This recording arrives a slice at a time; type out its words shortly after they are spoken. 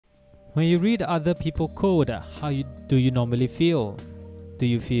When you read other people code, do you normally feel? Do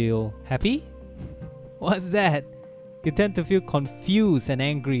you feel happy? What's that? You tend to feel confused and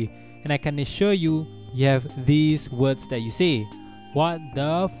angry, and I can assure you, you have these words that you say. What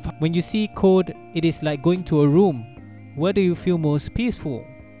the f? When you see code, it is like going to a room. Where do you feel most peaceful?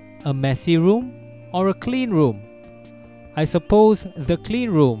 A messy room or a clean room? I suppose the clean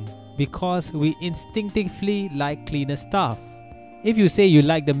room, because we instinctively like cleaner stuff. If you say you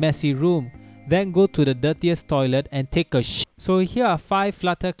like the messy room, then go to the dirtiest toilet and take a sh. So here are 5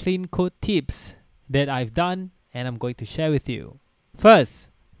 Flutter clean code tips that I've done and I'm going to share with you. First,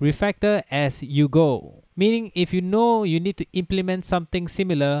 refactor as you go. Meaning if you know you need to implement something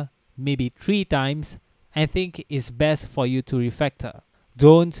similar, maybe 3 times, I think it's best for you to refactor.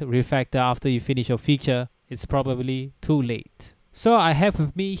 Don't refactor after you finish your feature, it's probably too late. So I have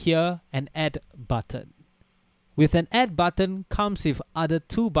with me here an add button. With an add button comes with other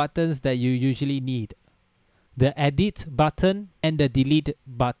 2 buttons that you usually need. The edit button and the delete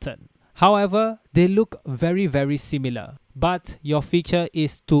button. However, they look very similar. But your feature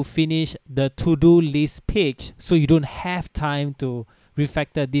is to finish the to-do list page, so you don't have time to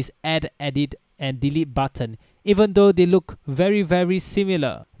refactor this add, edit and delete button, even though they look very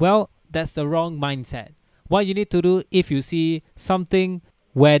similar. Well, that's the wrong mindset. What you need to do if you see something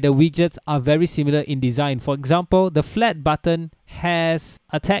where the widgets are very similar in design. For example, the flat button has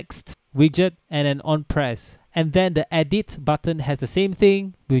a text widget and an on press. And then the edit button has the same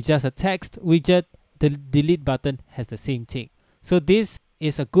thing with just a text widget. The delete button has the same thing. So this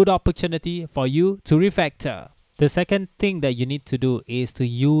is a good opportunity for you to refactor. The second thing that you need to do is to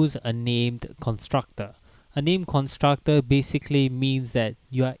use a named constructor. A named constructor basically means that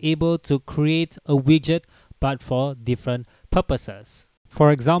you are able to create a widget but for different purposes.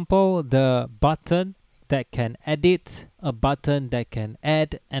 For example, the button that can edit, a button that can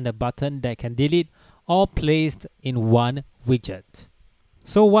add, and a button that can delete, all placed in one widget.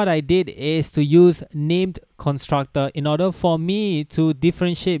 So what I did is to use named constructor in order for me to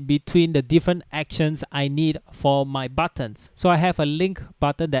differentiate between the different actions I need for my buttons. So I have a link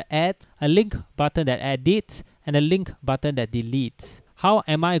button that adds, a link button that edits, and a link button that deletes. How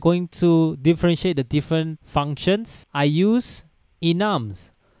am I going to differentiate the different functions? I use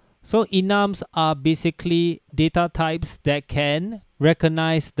enums. So enums are basically data types that can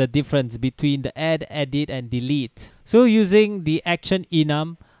recognize the difference between the add, edit, and delete. So using the action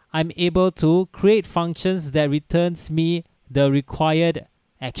enum, I'm able to create functions that returns me the required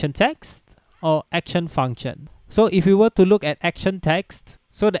action text or action function. So if we were to look at action text,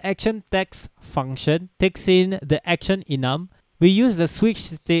 so the action text function takes in the action enum. We use the switch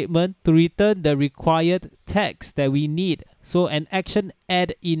statement to return the required text that we need. So an action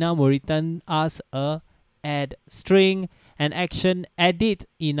add enum will return us a add string, an action edit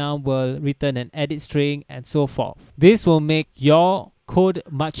enum will return an edit string, and so forth. This will make your code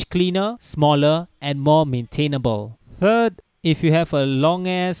much cleaner, smaller, and more maintainable. Third, if you have a long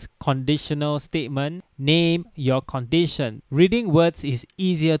ass conditional statement, name your condition. Reading words is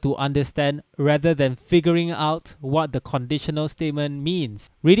easier to understand rather than figuring out what the conditional statement means.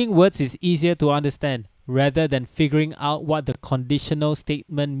 Reading words is easier to understand rather than figuring out what the conditional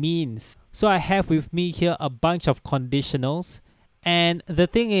statement means. So I have with me here a bunch of conditionals, and the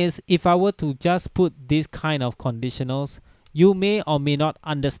thing is, if I were to just put this kind of conditionals, you may or may not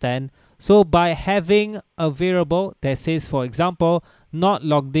understand. So by having a variable that says, for example, not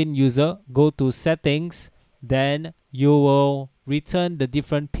logged in user, go to settings, then you will return the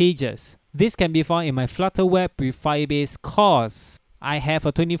different pages. This can be found in my Flutter Web with Firebase course. I have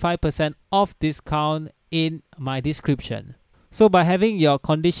a 25% off discount in my description. So by having your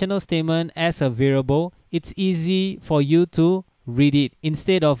conditional statement as a variable, it's easy for you to read it.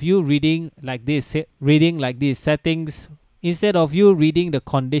 Instead of you reading like this, settings, instead of you reading the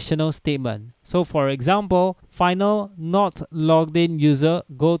conditional statement. So for example, final not logged in user,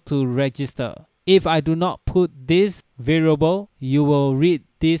 go to register. If I do not put this variable, you will read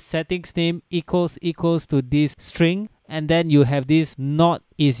this settings name equals to this string, and then you have this not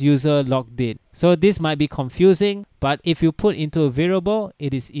is user logged in. So this might be confusing, but if you put into a variable,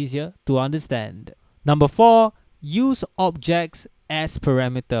 it is easier to understand. Number 4, use objects as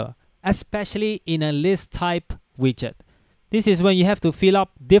parameter, especially in a list type widget. This is when you have to fill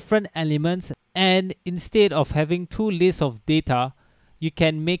up different elements, and instead of having 2 lists of data, you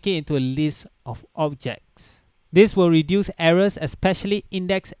can make it into a list of objects. This will reduce errors, especially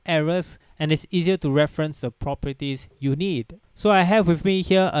index errors, and it's easier to reference the properties you need. So I have with me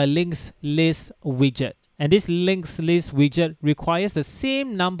here a links list widget, and this links list widget requires the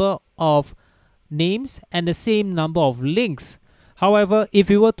same number of names and the same number of links. However,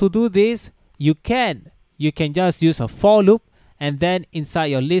 if you were to do this, you can just use a for loop, and then inside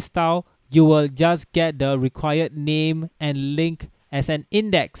your list style, you will just get the required name and link as an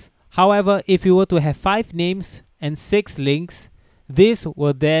index. However, if you were to have 5 names and 6 links, this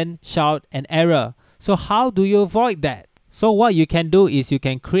will then shout an error. So how do you avoid that? So what you can do is you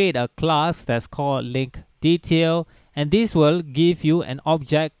can create a class that's called link detail, and this will give you an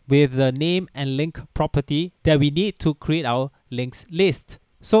object with the name and link property that we need to create our links list.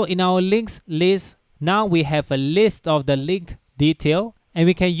 So in our links list, now we have a list of the link detail, and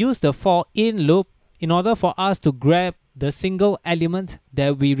we can use the for in loop in order for us to grab the single element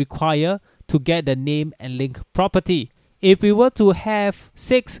that we require to get the name and link property. If we were to have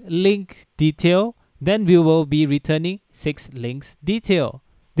 6 link detail, then we will be returning 6 links detail.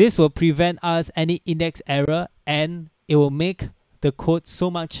 This will prevent us any index error, and it will make the code so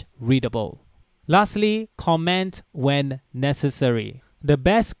much readable. Lastly, comment when necessary. The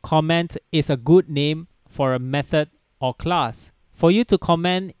best comment is a good name for a method or class. For you to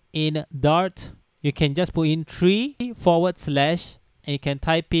comment in Dart, you can just put in 3 / and you can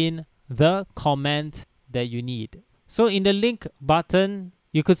type in the comment that you need. So in the link button,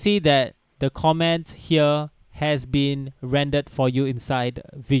 you could see that the comment here has been rendered for you inside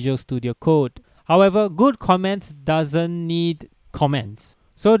Visual Studio Code. However, good comments doesn't need comments.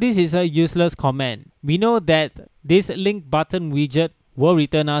 So this is a useless comment. We know that this link button widget will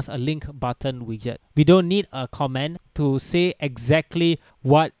return us a link button widget. We don't need a comment to say exactly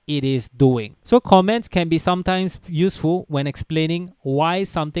what it is doing. So comments can be sometimes useful when explaining why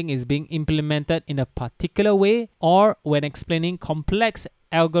something is being implemented in a particular way, or when explaining complex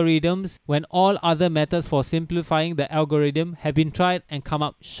algorithms when all other methods for simplifying the algorithm have been tried and come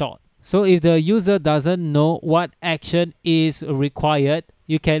up short. So if the user doesn't know what action is required,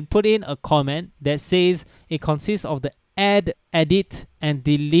 you can put in a comment that says it consists of the add, edit, and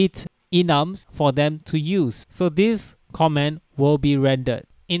delete enums for them to use. So this comment will be rendered.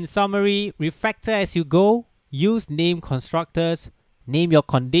 In summary, refactor as you go, use name constructors, name your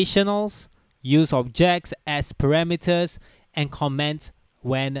conditionals, use objects as parameters, and comment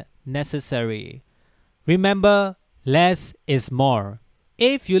when necessary. Remember, less is more.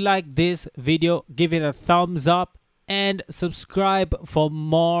 If you like this video, give it a thumbs up and subscribe for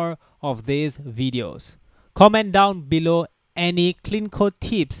more of these videos. Comment down below any clean code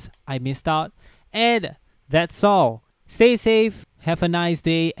tips I missed out. And that's all. Stay safe, have a nice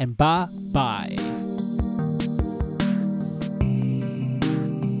day, and bye-bye.